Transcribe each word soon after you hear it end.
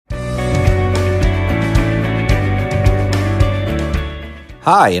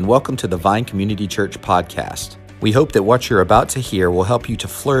Hi, and welcome to the Vine Community Church podcast. We hope that what you're about to hear will help you to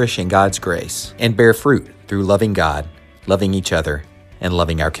flourish in God's grace and bear fruit through loving God, loving each other, and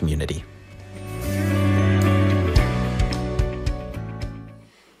loving our community.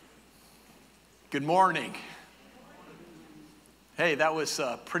 Good morning. Hey, that was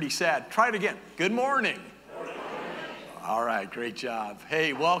pretty sad. Try it again. Good morning. All right, great job.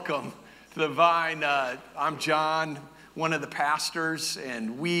 Hey, welcome to the Vine. I'm John, one of the pastors,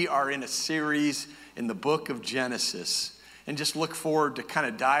 and we are in a series in the book of Genesis. And just look forward to kind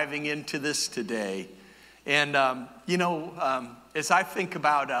of diving into this today. And, as I think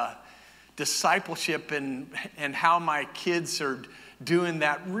about discipleship and how my kids are doing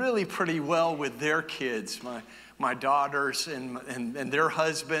that really pretty well with their kids, my daughters and their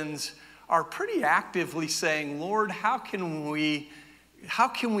husbands are pretty actively saying, Lord, how can we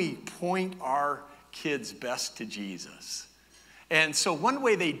point our kids best to Jesus? And so one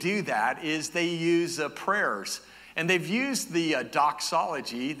way they do that is they use prayers. And they've used the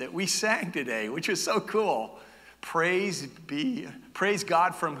doxology that we sang today, which was so cool. Praise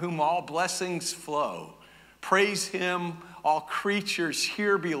God from whom all blessings flow. Praise him, all creatures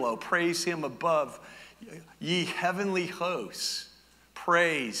here below. Praise him above, ye heavenly hosts.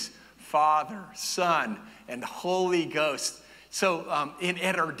 Praise Father, Son, and Holy Ghost. So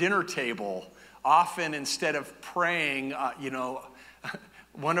at our dinner table, often instead of praying,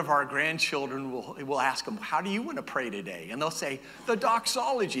 one of our grandchildren will ask them, how do you want to pray today? And they'll say, the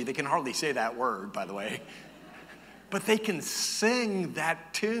doxology. They can hardly say that word, by the way. But they can sing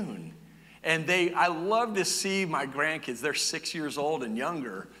that tune. And I love to see my grandkids. They're 6 years old and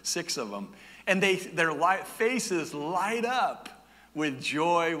younger, 6 of them. And their faces light up with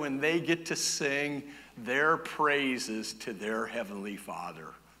joy when they get to sing their praises to their Heavenly Father.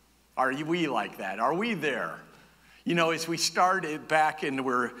 Are we like that? Are we there? As we started back and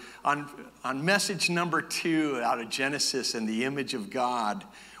we're on message number 2 out of Genesis and the image of God,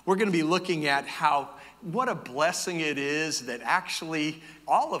 we're going to be looking at what a blessing it is that actually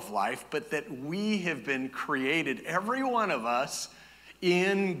all of life, but that we have been created, every one of us,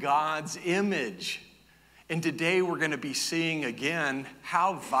 in God's image. And today we're going to be seeing again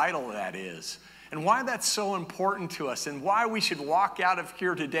how vital that is and why that's so important to us and why we should walk out of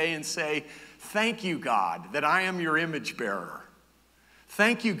here today and say, thank you, God, that I am your image bearer.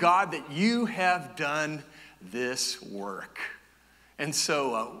 Thank you, God, that you have done this work. And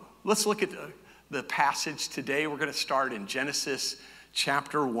so let's look at the passage today. We're going to start in Genesis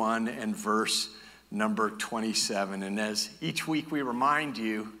chapter 1 and verse number 27. And as each week we remind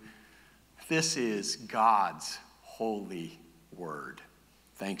you, this is God's holy word.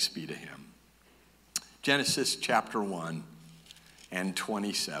 Thanks be to him. Genesis chapter 1 and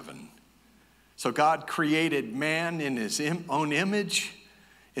 27. So God created man in his own image.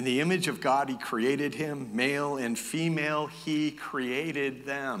 In the image of God he created him. Male and female he created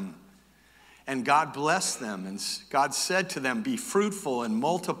them. And God blessed them. And God said to them, be fruitful and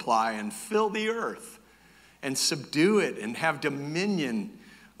multiply and fill the earth and subdue it and have dominion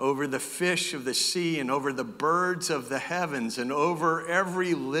over the fish of the sea and over the birds of the heavens and over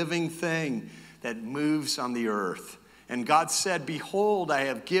every living thing that moves on the earth. And God said, behold, I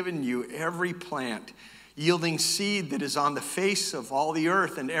have given you every plant yielding seed that is on the face of all the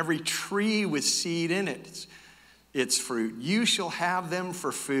earth, and every tree with seed in its fruit. You shall have them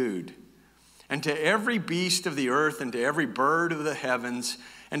for food. And to every beast of the earth, and to every bird of the heavens,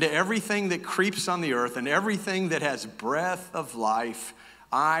 and to everything that creeps on the earth, and everything that has breath of life,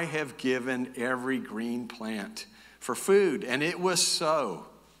 I have given every green plant for food. And it was so.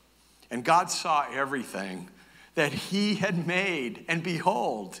 And God saw everything that he had made, and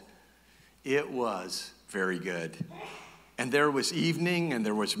behold, it was very good. And there was evening, and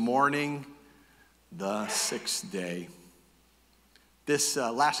there was morning, the 6th day. This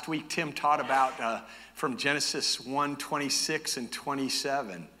last week, Tim taught about from Genesis 1, 26 and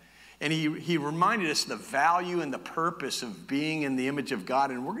 27. And he reminded us the value and the purpose of being in the image of God.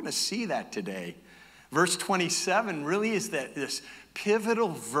 And we're going to see that today. Verse 27 really is this pivotal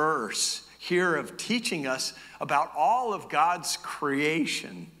verse here of teaching us about all of God's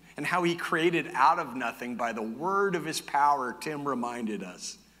creation and how he created out of nothing by the word of his power, Tim reminded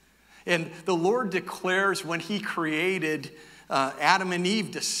us. And the Lord declares when he created Adam and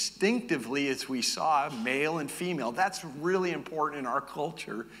Eve distinctively, as we saw, male and female. That's really important in our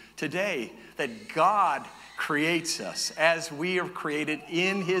culture today, that God creates us as we are created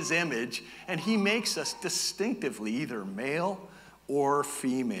in his image, and he makes us distinctively either male or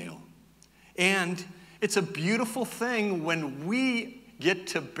female. And it's a beautiful thing when we get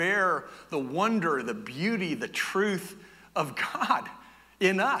to bear the wonder, the beauty, the truth of God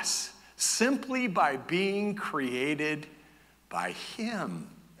in us simply by being created by him.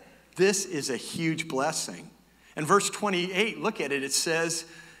 This is a huge blessing. In verse 28, look at it, it says,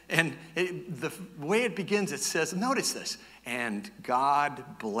 the way it begins, it says, notice this, and God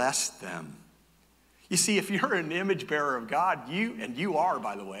blessed them. You see, if you're an image bearer of God, you are,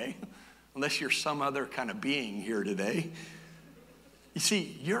 by the way, unless you're some other kind of being here today, you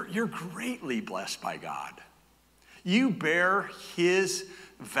see, you're greatly blessed by God. You bear his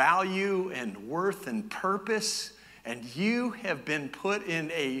value and worth and purpose, and you have been put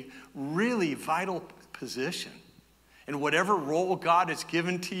in a really vital position. And whatever role God has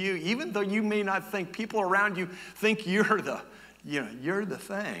given to you, even though you may not think, people around you think you're the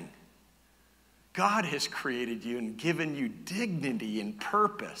thing. God has created you and given you dignity and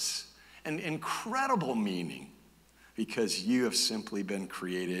purpose and incredible meaning because you have simply been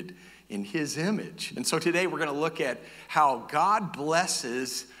created in his image. And so today we're going to look at how God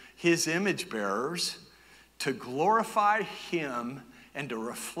blesses his image bearers to glorify him and to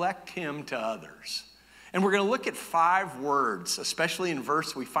reflect him to others. And we're going to look at 5 words, especially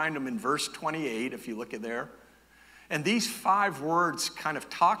we find them in verse 28, if you look at there. And these 5 words kind of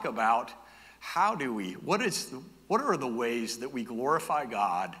talk about what are the ways that we glorify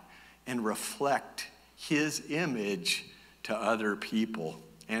God and reflect his image to other people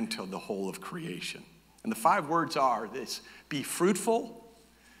and to the whole of creation. And the 5 words are this: be fruitful,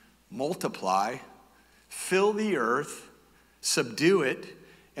 multiply, fill the earth, subdue it,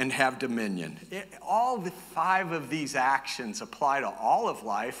 and have dominion. All the 5 of these actions apply to all of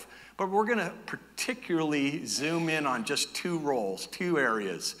life, but we're going to particularly zoom in on just 2 roles, 2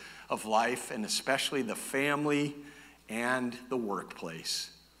 areas of life, and especially the family and the workplace.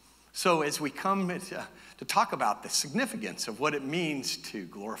 So as we come to talk about the significance of what it means to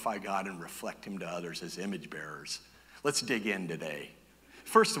glorify God and reflect him to others as image bearers, let's dig in today.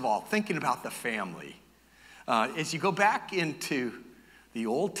 First of all, thinking about the family. As you go back into the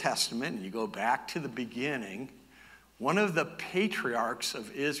Old Testament, and you go back to the beginning, one of the patriarchs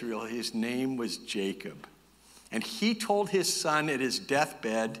of Israel, his name was Jacob. And he told his son at his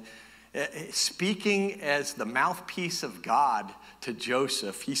deathbed, speaking as the mouthpiece of God to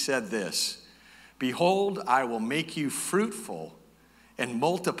Joseph, he said this: behold, I will make you fruitful and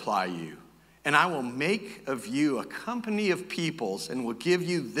multiply you, and I will make of you a company of peoples and will give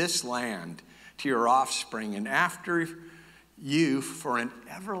you this land to your offspring and after you for an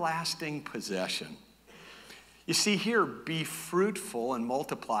everlasting possession. You see here, be fruitful and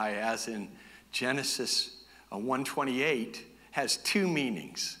multiply, as in Genesis 1:28, has 2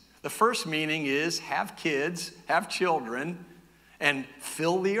 meanings. The first meaning is have kids, have children, and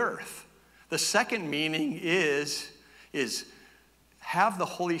fill the earth. The second meaning is have the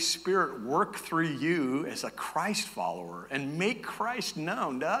Holy Spirit work through you as a Christ follower and make Christ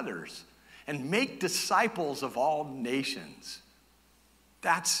known to others and make disciples of all nations.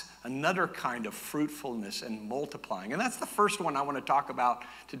 That's another kind of fruitfulness and multiplying. And that's the first one I want to talk about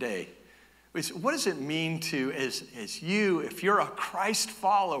today. What does it mean to, as you, if you're a Christ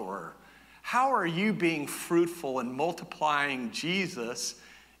follower, how are you being fruitful and multiplying Jesus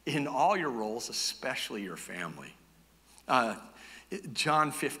in all your roles, especially your family?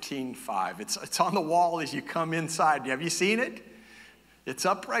 John 15:5. It's on the wall as you come inside. Have you seen it? It's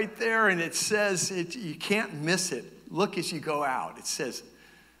up right there, and it says, you can't miss it. Look as you go out. It says,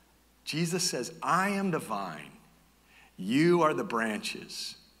 Jesus says, I am the vine, you are the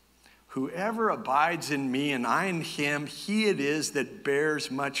branches. Whoever abides in me and I in him, he it is that bears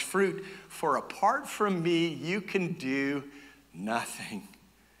much fruit. For apart from me, you can do nothing.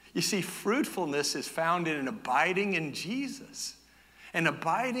 You see, fruitfulness is found in an abiding in Jesus. And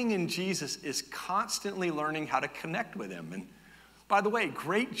abiding in Jesus is constantly learning how to connect with him. And by the way,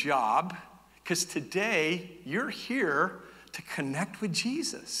 great job, because today you're here to connect with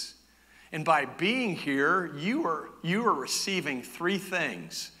Jesus. And by being here, you are receiving 3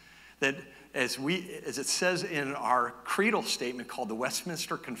 things that, as it says in our creedal statement called the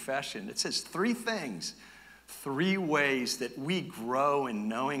Westminster Confession, it says 3 things, 3 ways that we grow in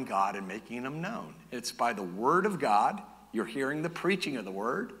knowing God and making him known. It's by the word of God. You're hearing the preaching of the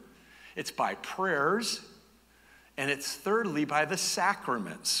word. It's by prayers. And it's thirdly by the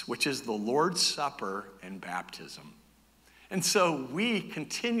sacraments, which is the Lord's Supper and baptism. And so we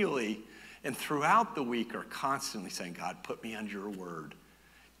continually and throughout the week are constantly saying, God, put me under your word.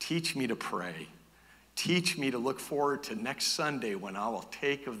 Teach me to pray. Teach me to look forward to next Sunday when I will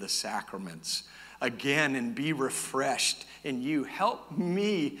take of the sacraments again and be refreshed in you. Help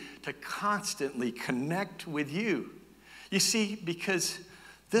me to constantly connect with you. You see, because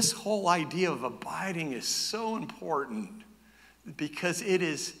this whole idea of abiding is so important because it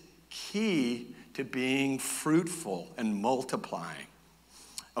is key to being fruitful and multiplying.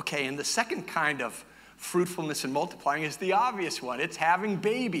 Okay, and the second kind of fruitfulness and multiplying is the obvious one. It's having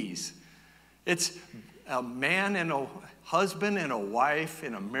babies. It's a man and a husband and a wife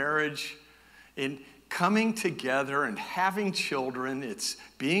in a marriage, in coming together and having children. It's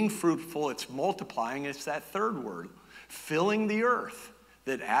being fruitful, it's multiplying. It's that third word, filling the earth,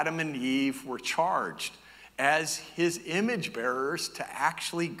 that Adam and Eve were charged as his image bearers to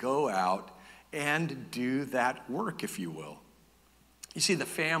actually go out and do that work, if you will. You see, the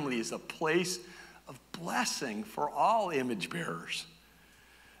family is a place of blessing for all image bearers.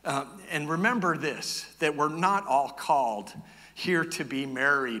 And remember this, that we're not all called here to be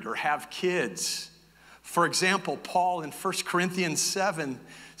married or have kids. For example, Paul in 1 Corinthians 7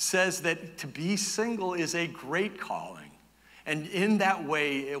 says that to be single is a great calling. And in that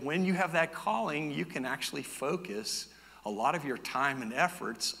way, when you have that calling, you can actually focus a lot of your time and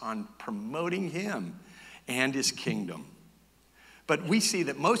efforts on promoting him and his kingdom. But we see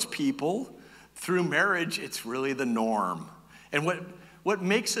that most people, through marriage, it's really the norm. And what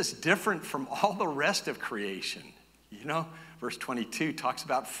makes us different from all the rest of creation, verse 22 talks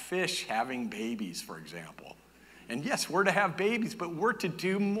about fish having babies, for example. And yes, we're to have babies, but we're to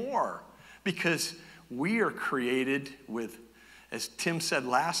do more because we are created with, as Tim said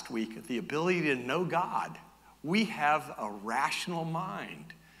last week, the ability to know God. We have a rational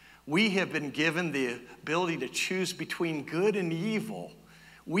mind. We have been given the ability to choose between good and evil.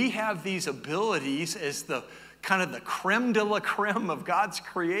 We have these abilities as the kind of the creme de la creme of God's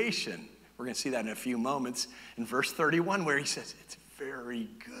creation. We're going to see that in a few moments in verse 31 where he says, it's very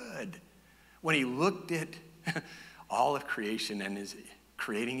good. When he looked at all of creation and is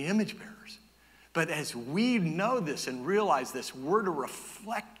creating image bearers. But as we know this and realize this, we're to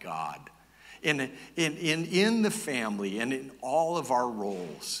reflect God in the family and in all of our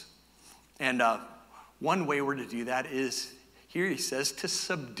roles. And one way we're to do that is, here he says, to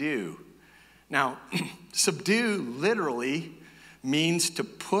subdue. Now, subdue literally means to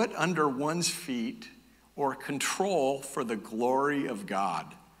put under one's feet or control for the glory of God.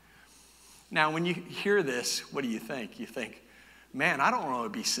 Now, when you hear this, what do you think? You think, man, I don't want to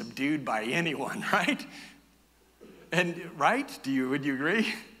be subdued by anyone, right? And right? Would you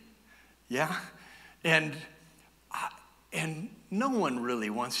agree? Yeah. And no one really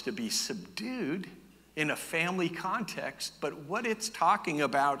wants to be subdued in a family context, but what it's talking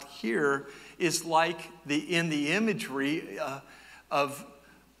about here is like in the imagery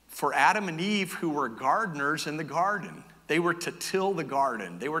for Adam and Eve, who were gardeners in the garden. They were to till the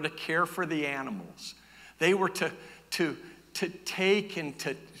garden. They were to care for the animals. They were to take and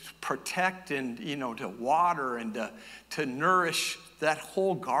to protect and to water and to nourish that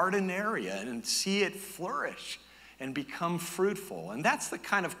whole garden area and see it flourish and become fruitful. And that's the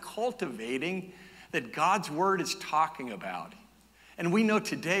kind of cultivating that God's word is talking about. And we know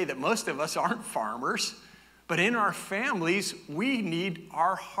today that most of us aren't farmers, but in our families, we need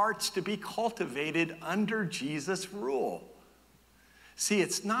our hearts to be cultivated under Jesus' rule. See,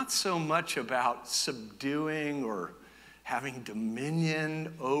 it's not so much about subduing or having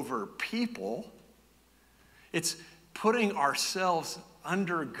dominion over people. It's putting ourselves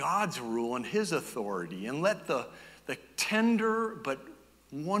under God's rule and his authority, and let the tender but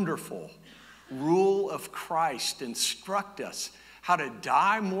wonderful rule of Christ instruct us how to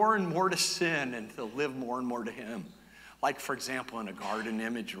die more and more to sin and to live more and more to him. Like, for example, in a garden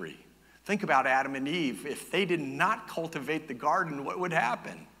imagery. Think about Adam and Eve. If they did not cultivate the garden, what would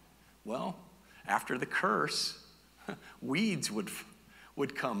happen? Well, after the curse, weeds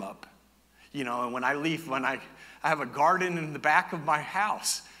would come up. And when I have a garden in the back of my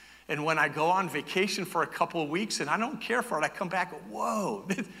house, and when I go on vacation for a couple of weeks and I don't care for it, I come back, whoa,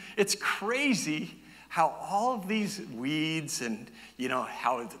 it's crazy how all of these weeds and,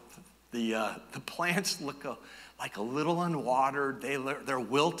 how the plants look like a little unwatered. They're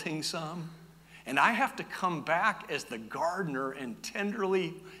wilting some. And I have to come back as the gardener and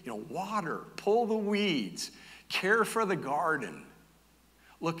tenderly, water, pull the weeds, care for the garden.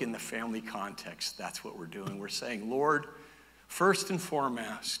 Look, in the family context, that's what we're doing. We're saying, Lord, first and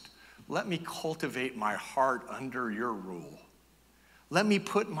foremost, let me cultivate my heart under your rule. Let me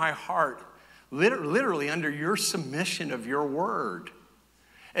put my heart literally under your submission of your word.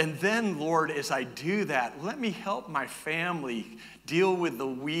 And then, Lord, as I do that, let me help my family deal with the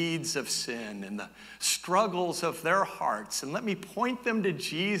weeds of sin and the struggles of their hearts. And let me point them to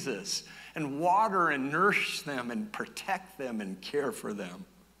Jesus and water and nourish them and protect them and care for them.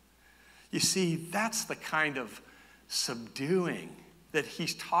 You see, that's the kind of subduing that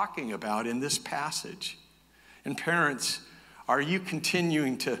he's talking about in this passage. And parents, Are you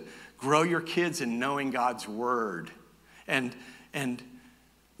continuing to grow your kids in knowing God's word and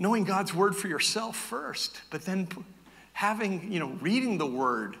knowing God's word for yourself first, but then having, reading the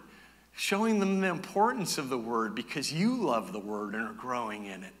word, showing them the importance of the word because you love the word and are growing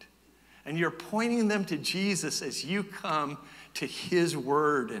in it. And you're pointing them to Jesus as you come to his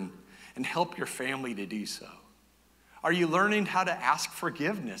word and help your family to do so. Are you learning how to ask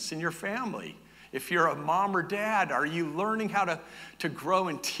forgiveness in your family? If you're a mom or dad, are you learning how to grow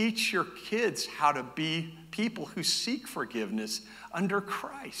and teach your kids how to be people who seek forgiveness under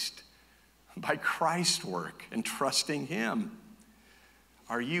Christ, by Christ's work and trusting him?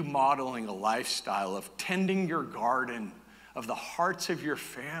 Are you modeling a lifestyle of tending your garden of the hearts of your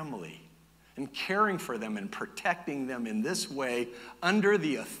family and caring for them and protecting them in this way under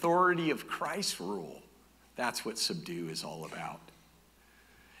the authority of Christ's rule? That's what subdue is all about.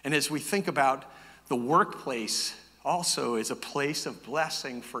 And as we think about the workplace also as a place of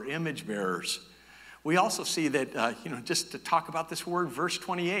blessing for image bearers, we also see that, just to talk about this word, verse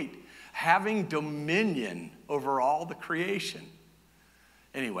 28, having dominion over all the creation.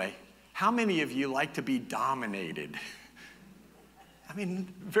 Anyway, how many of you like to be dominated? I mean,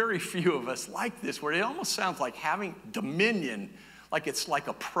 very few of us like this word. It almost sounds like having dominion, like it's like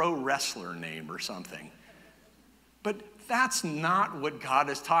a pro wrestler name or something. But that's not what God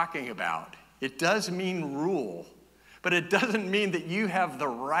is talking about. It does mean rule, but it doesn't mean that you have the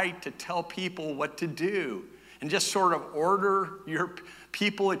right to tell people what to do and just sort of order your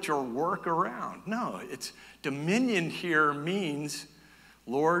people at your work around. No, it's dominion here means,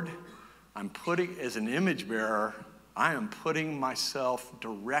 Lord, as an image bearer, I am putting myself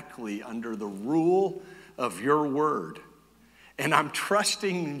directly under the rule of your word. And I'm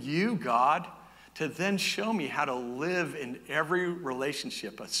trusting you, God, to then show me how to live in every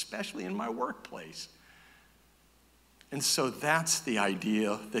relationship, especially in my workplace. And so that's the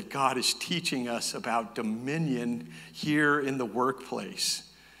idea that God is teaching us about dominion here in the workplace.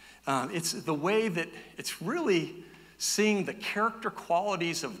 It's the way that it's really seeing the character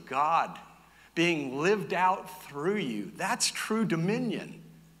qualities of God being lived out through you. That's true dominion.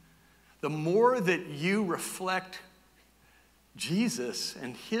 The more that you reflect Jesus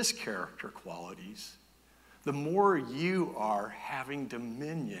and his character qualities, the more you are having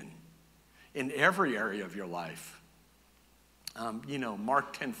dominion in every area of your life.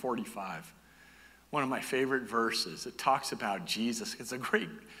 Mark 10:45, one of my favorite verses. It talks about Jesus. It's a great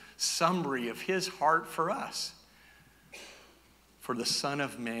summary of his heart for us. For the Son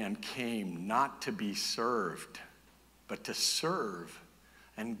of Man came not to be served, but to serve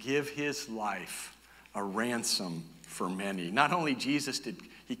and give his life a ransom for many. Not only Jesus did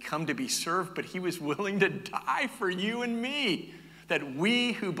he come to be served, but he was willing to die for you and me, that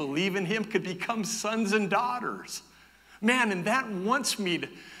we who believe in him could become sons and daughters. Man, and that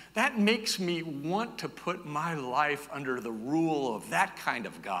makes me want to put my life under the rule of that kind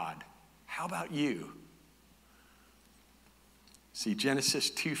of God. How about you? See,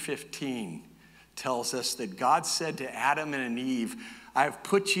 Genesis 2:15 tells us that God said to Adam and Eve, I have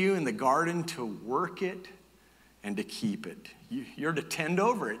put you in the garden to work it and to keep it. You're to tend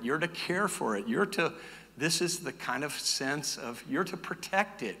over it. You're to care for it. This is the kind of sense of you're to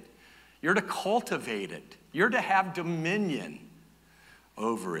protect it. You're to cultivate it. You're to have dominion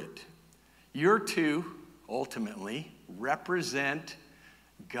over it. You're to ultimately represent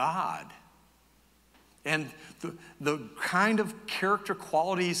God. And the kind of character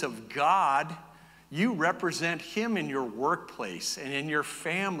qualities of God, you represent him in your workplace and in your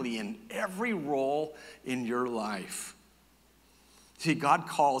family, in every role in your life. See, God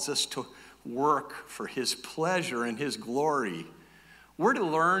calls us to work for his pleasure and his glory. We're to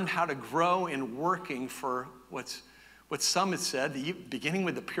learn how to grow in working for what some have said, beginning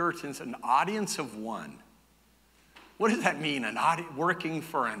with the Puritans, an audience of one. What does that mean, working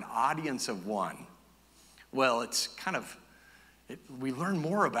for an audience of one? Well, we learn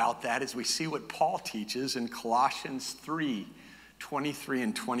more about that as we see what Paul teaches in Colossians 3:23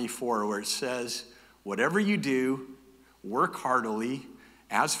 and 24, where it says, whatever you do, work heartily,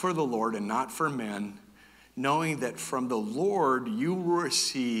 as for the Lord and not for men, knowing that from the Lord you will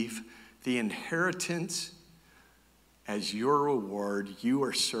receive the inheritance as your reward. You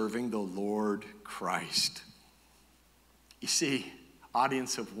are serving the Lord Christ. You see,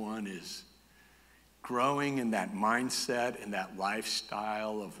 audience of one is growing in that mindset and that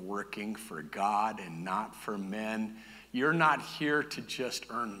lifestyle of working for God and not for men. You're not here to just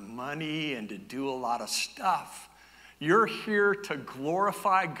earn money and to do a lot of stuff. You're here to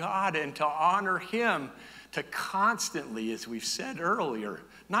glorify God and to honor him, to constantly, as we've said earlier,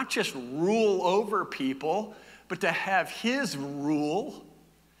 not just rule over people, but to have his rule,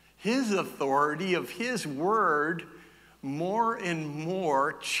 his authority of his word more and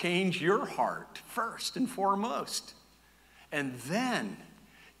more change your heart first and foremost. And then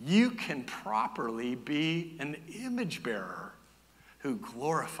you can properly be an image bearer who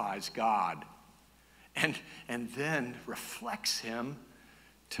glorifies God and then reflects him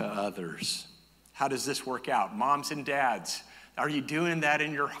to others. How does this work out? Moms and dads, are you doing that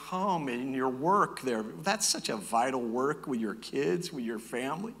in your home, in your work there? That's such a vital work with your kids, with your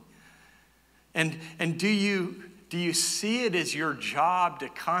family. And do you see it as your job to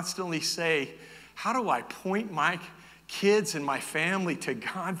constantly say, how do I point my kids and my family to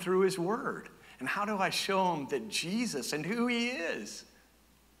God through his word? And how do I show them that Jesus and who he is?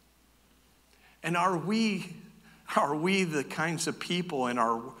 And are we the kinds of people in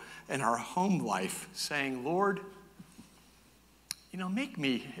our home life saying, Lord, make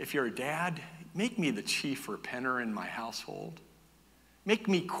me, if you're a dad, make me the chief repenter in my household. Make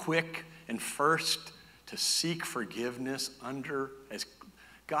me quick and first to seek forgiveness as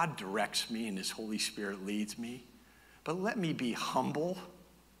God directs me and his Holy Spirit leads me. But let me be humble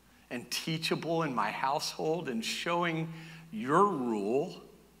and teachable in my household and showing your rule,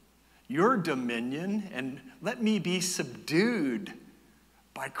 your dominion, and let me be subdued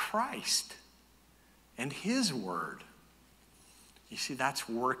by Christ and his word. You see, that's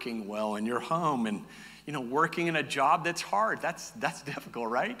working well in your home. And, working in a job that's hard, that's difficult,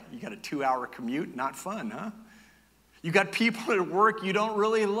 right? You got a 2-hour commute, not fun, huh? You got people at work you don't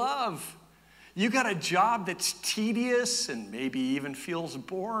really love. You got a job that's tedious and maybe even feels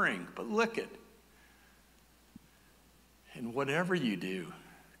boring. But look it. And whatever you do,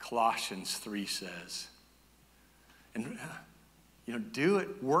 Colossians 3 says, and do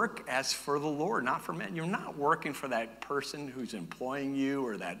it, work as for the Lord, not for men. You're not working for that person who's employing you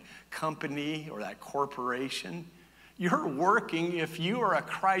or that company or that corporation. You're working, if you are a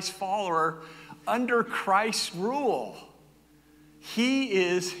Christ follower, under Christ's rule. He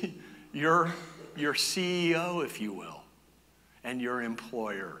is your CEO, if you will, and your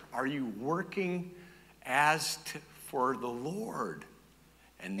employer. Are you working for the Lord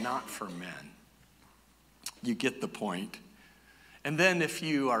and not for men? You get the point. And then if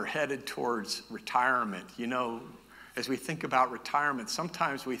you are headed towards retirement, as we think about retirement,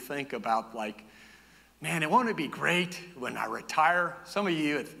 sometimes we think about man, won't it be great when I retire? Some of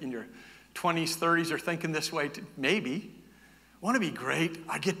you in your 20s, 30s are thinking this way too. Maybe. Won't it be great?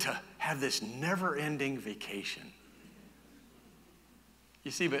 I get to have this never-ending vacation.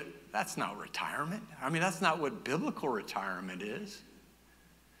 You see, but that's not retirement. That's not what biblical retirement is.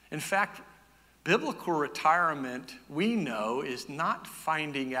 In fact, biblical retirement, we know, is not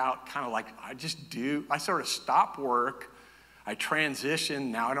finding out I sort of stop work, I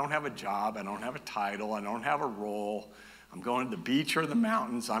transition, now I don't have a job, I don't have a title, I don't have a role, I'm going to the beach or the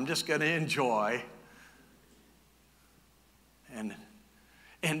mountains, I'm just going to enjoy.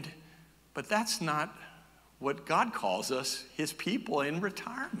 But that's not what God calls us, his people in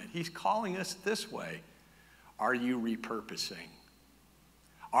retirement. He's calling us this way. Are you repurposing?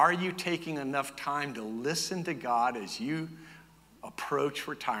 Are you taking enough time to listen to God as you approach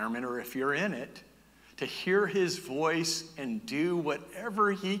retirement, or if you're in it, to hear his voice and do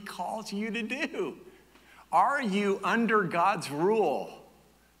whatever he calls you to do? Are you under God's rule?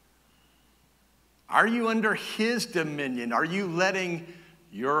 Are you under his dominion? Are you letting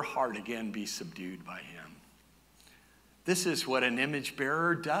your heart again be subdued by him? This is what an image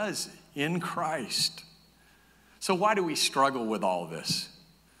bearer does in Christ. So why do we struggle with all this?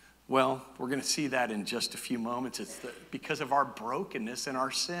 Well, we're going to see that in just a few moments. It's because of our brokenness and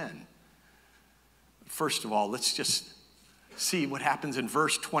our sin. First of all, let's just see what happens in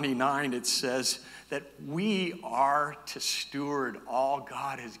verse 29. It says that we are to steward all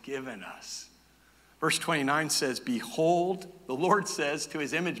God has given us. Verse 29 says, behold, the Lord says to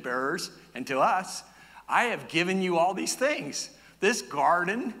his image bearers and to us, I have given you all these things. This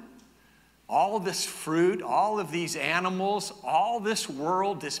garden, all of this fruit, all of these animals, all this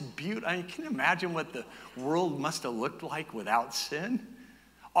world, this beauty. Can you imagine what the world must have looked like without sin?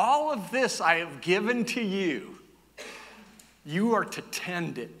 All of this I have given to you. You are to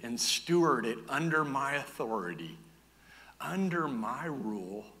tend it and steward it under my authority, under my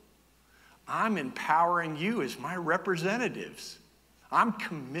rule. I'm empowering you as my representatives. I'm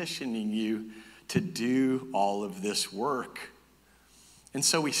commissioning you to do all of this work. And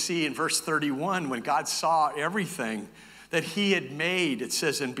so we see in verse 31, when God saw everything that he had made, it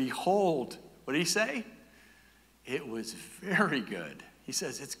says, and behold, what did he say? It was very good. He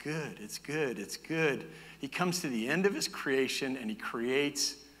says, it's good, it's good, it's good. He comes to the end of his creation and he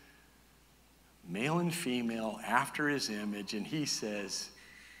creates male and female after his image, and he says,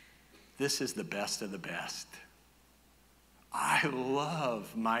 this is the best of the best. I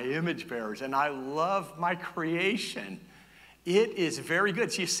love my image bearers and I love my creation. It is very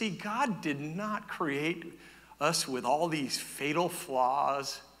good. So you see, God did not create us with all these fatal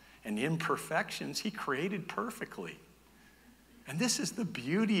flaws and imperfections. He created perfectly. And this is the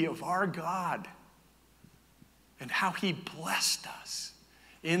beauty of our God and how he blessed us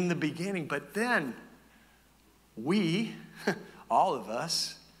in the beginning. But then we, all of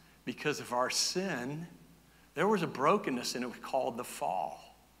us, because of our sin, there was a brokenness, and it was called the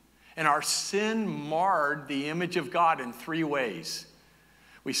fall. And our sin marred the image of God in 3 ways.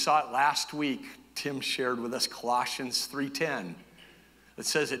 We saw it last week. Tim shared with us Colossians 3:10. It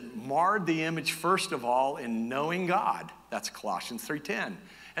says it marred the image, first of all, in knowing God. That's Colossians 3:10.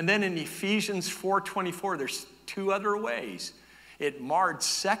 And then in Ephesians 4:24, there's 2 other ways. It marred,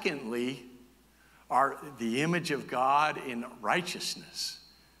 secondly, the image of God in righteousness.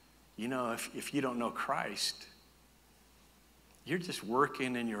 You know, if you don't know Christ, you're just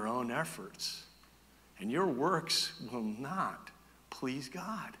working in your own efforts. And your works will not please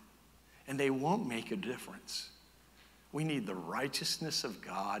God. And they won't make a difference. We need the righteousness of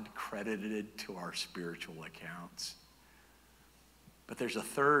God credited to our spiritual accounts. But there's a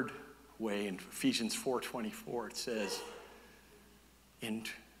third way in Ephesians 4:24. It says, in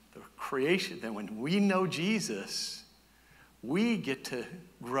the creation, that when we know Jesus, we get to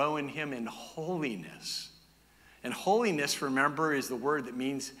grow in him in holiness. And holiness, remember, is the word that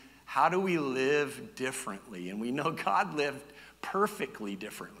means how do we live differently? And we know God lived perfectly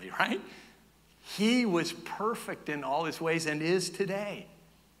differently, right? He was perfect in all his ways and is today.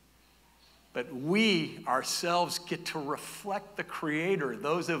 But we ourselves get to reflect the Creator,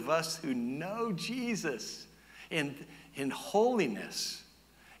 those of us who know Jesus in holiness,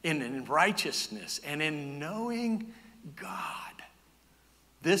 in righteousness, and in knowing God.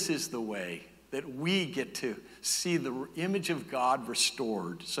 This is the way that we get to see the image of God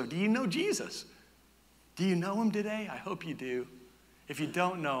restored. So do you know Jesus? Do you know him today? I hope you do. If you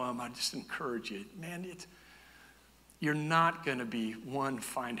don't know him, I just encourage you. Man, you're not going to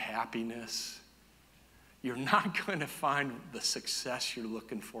find happiness. You're not going to find the success you're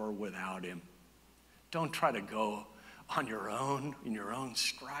looking for without him. Don't try to go on your own, in your own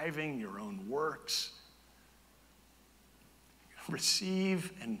striving, your own works.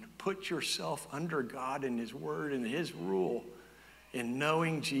 Receive and put yourself under God and his word and his rule in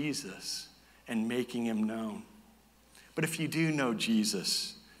knowing Jesus and making him known. But if you do know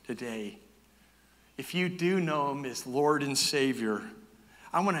Jesus today, if you do know him as Lord and Savior,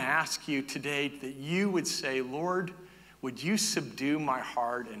 I want to ask you today that you would say, Lord, would you subdue my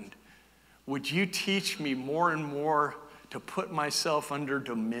heart, and would you teach me more and more to put myself under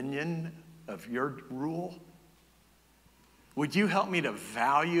dominion of your rule? Would you help me to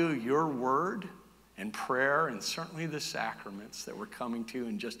value your word and prayer and certainly the sacraments that we're coming to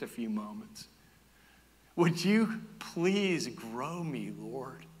in just a few moments? Would you please grow me,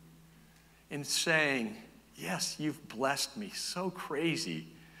 Lord, in saying, yes, you've blessed me so crazy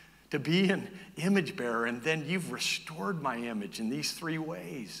to be an image bearer, and then you've restored my image in these 3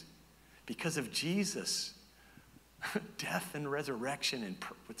 ways because of Jesus' death and resurrection and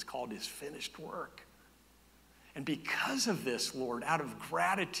what's called his finished work. And because of this, Lord, out of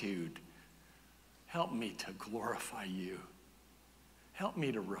gratitude, help me to glorify you. Help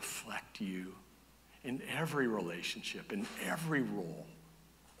me to reflect you in every relationship, in every role,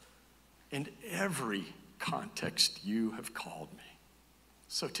 in every context you have called me.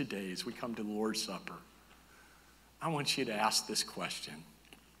 So today, as we come to the Lord's Supper, I want you to ask this question.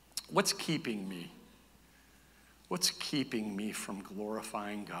 What's keeping me? What's keeping me from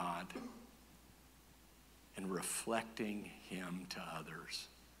glorifying God and reflecting him to others?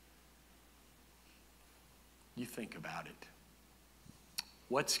 You think about it.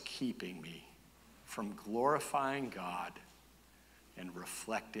 What's keeping me from glorifying God and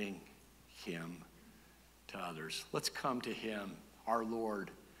reflecting him to others? Let's come to him, our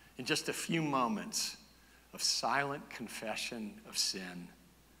Lord, in just a few moments of silent confession of sin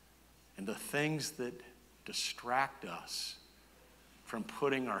and the things that distract us from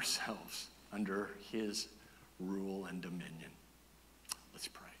putting ourselves under his rule and dominion. Let's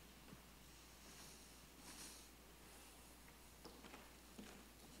pray.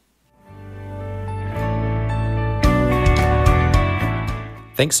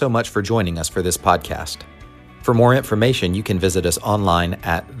 Thanks so much for joining us for this podcast. For more information, you can visit us online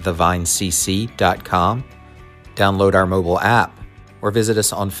at thevinecc.com, download our mobile app, or visit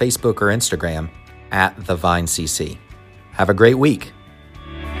us on Facebook or Instagram at The Vine CC. Have a great week.